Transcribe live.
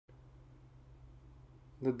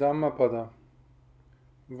The Dhammapada,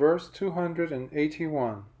 verse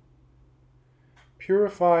 281.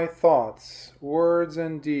 Purify thoughts, words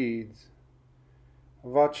and deeds.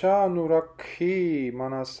 Vacha nurakhi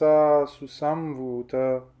manasa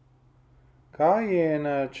susamvuta,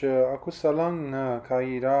 kayena cha akusalang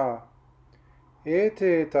kaira,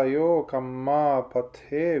 ete tayo kamma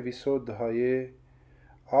pathe visodhaye,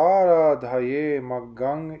 aradhaye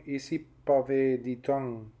maggang isipave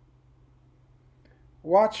ditang.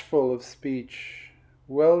 Watchful of speech,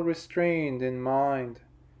 well restrained in mind,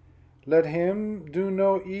 let him do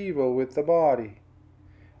no evil with the body.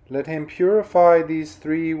 Let him purify these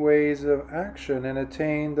three ways of action and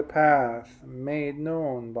attain the path made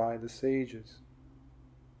known by the sages.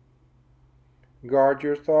 Guard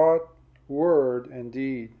your thought, word, and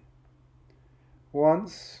deed.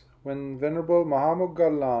 Once, when Venerable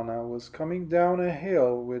Mahamoggalana was coming down a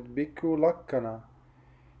hill with Bhikkhu Lakkana,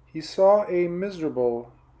 he saw a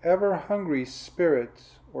miserable, ever-hungry spirit,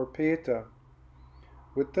 or peta,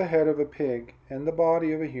 with the head of a pig and the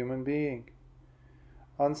body of a human being.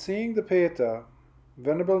 On seeing the peta,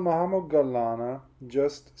 Venerable Mahamoggalana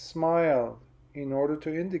just smiled in order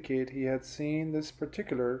to indicate he had seen this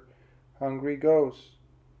particular hungry ghost.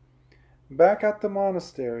 Back at the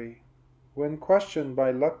monastery, when questioned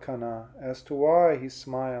by Lakkana as to why he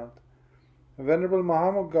smiled, Venerable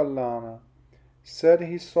Mahamoggalana said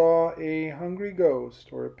he saw a hungry ghost,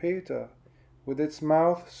 or a peta, with its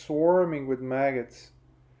mouth swarming with maggots.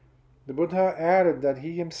 The Buddha added that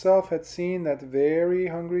he himself had seen that very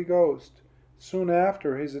hungry ghost soon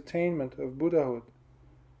after his attainment of Buddhahood.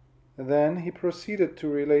 Then he proceeded to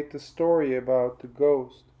relate the story about the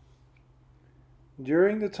ghost.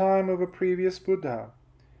 During the time of a previous Buddha,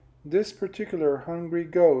 this particular hungry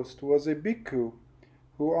ghost was a bhikkhu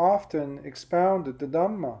who often expounded the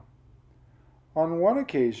Dhamma. On one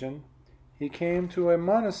occasion, he came to a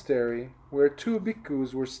monastery where two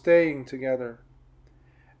bhikkhus were staying together.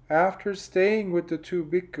 After staying with the two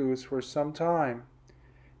bhikkhus for some time,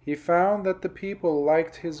 he found that the people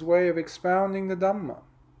liked his way of expounding the Dhamma.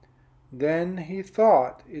 Then he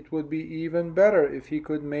thought it would be even better if he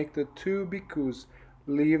could make the two bhikkhus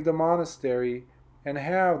leave the monastery and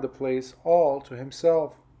have the place all to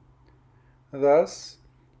himself. Thus,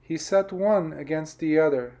 he set one against the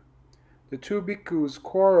other. The two bhikkhus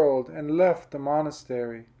quarreled and left the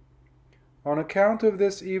monastery. On account of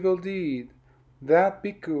this evil deed, that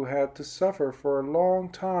bhikkhu had to suffer for a long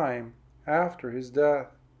time after his death.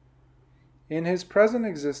 In his present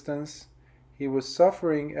existence, he was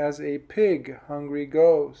suffering as a pig-hungry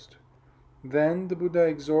ghost. Then the Buddha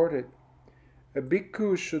exhorted, "A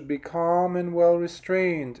bhikkhu should be calm and well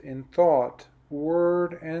restrained in thought,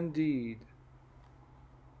 word, and deed."